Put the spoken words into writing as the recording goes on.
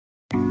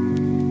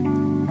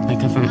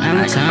from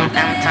Mtown.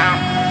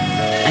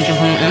 I come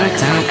from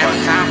Mtown.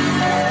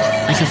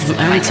 I come from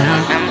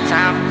Mtown.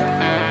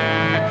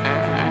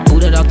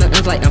 Booted off the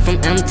ends like I'm from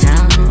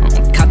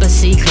Mtown. Cop a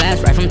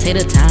C-class right from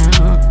Tater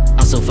Town.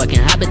 I'm so fucking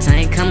hot, but I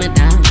ain't coming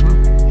down.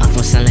 I'm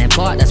from Sunland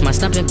Park, that's my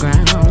stomping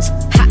grounds.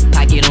 Hot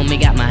pocket on me,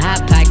 got my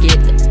hot pocket.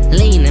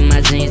 Lean in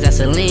my jeans, that's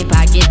a lean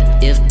pocket.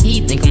 If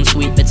he think I'm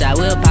sweet, bitch, I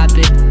will pop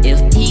it.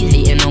 If he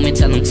hating on me,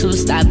 tell him to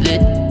stop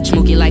it.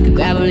 Smoky like a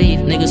grab leaf,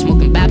 niggas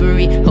smoking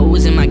Babbery.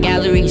 Hoes in my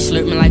gallery,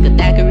 slurping like a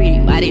daiquiri.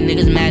 Why they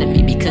niggas mad at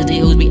me? Because they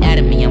hoes be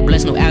at me. I'm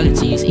blessed, no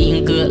allergies,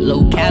 eating good,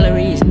 low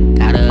calories.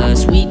 Got a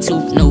sweet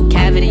tooth, no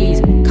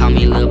cavities. Call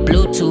me little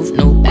Bluetooth,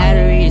 no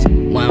batteries.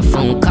 One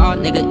phone call,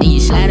 nigga,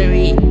 eat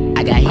slattery.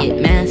 I got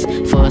hitmans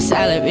for a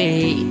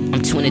salary.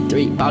 I'm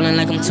 23, ballin'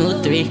 like I'm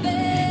 2-3.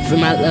 Free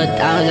my little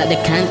dogs at the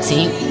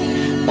canteen.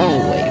 Oh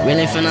wait,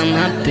 really finna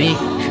not be.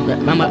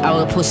 Remember I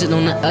was posted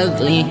on the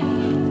ugly.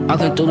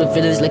 Walking through the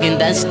village looking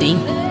dusty.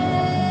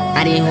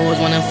 All these hoes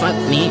wanna fuck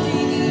me.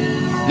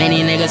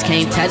 Many niggas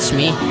can't touch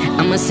me.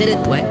 I'm a city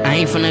boy, I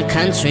ain't from the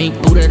country.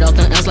 Booted off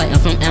the ends like I'm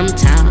from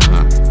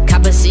Mtown.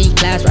 Cop a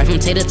C-class right from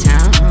Tater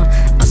Town.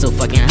 I'm so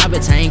fucking hot,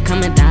 but I ain't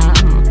coming down.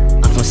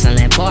 I'm from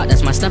Sunland Park,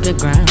 that's my stomping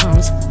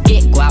grounds.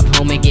 Get guap,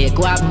 homie, get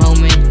guap,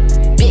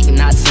 homie. Big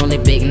knots only,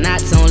 big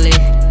knots only.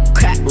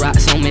 Crack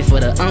rocks on me for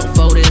the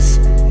unfolders.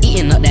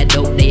 Eating up that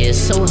dope, they is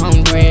so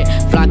hungry.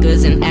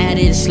 Flockers and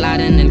addicts,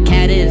 sliding and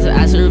caddies.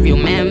 I serve you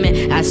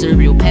mammoth, I serve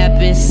you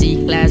peppers.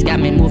 C-class got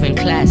me moving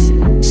classy.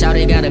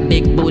 Shawty got a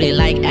big booty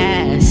like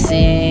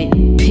acid.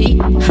 Pete,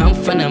 I'm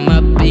from them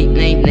upbeat.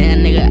 Ain't that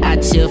nigga, I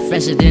chill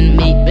fresher than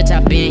me. Bitch, I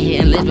been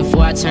hitting lists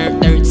before I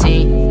turned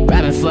 13.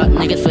 Robbing fuck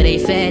niggas for they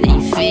fatty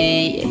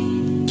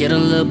feet. Get a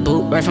little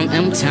boot right from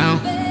Mtown.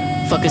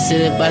 Fuck a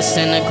city bus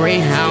and a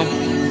Greyhound.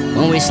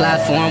 When we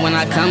slide foreign when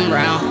I come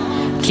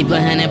round. Keep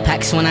 100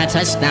 packs when I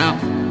touch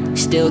down.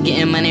 Still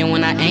getting money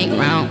when I ain't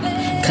round.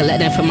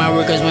 Collecting for my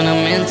workers when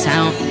I'm in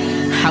town.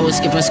 I was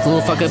skipping school,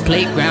 fuck a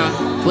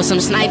playground. With some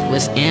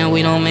snipers and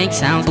we don't make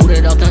sounds.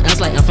 Booted off the ends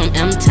like I'm from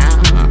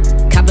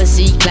Mtown. Cop a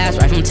C-class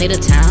right from Tater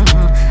Town.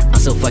 I'm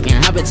so fucking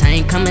hot, but I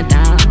ain't coming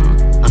down.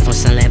 I'm from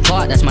Sunland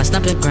Park, that's my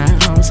stomping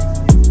grounds.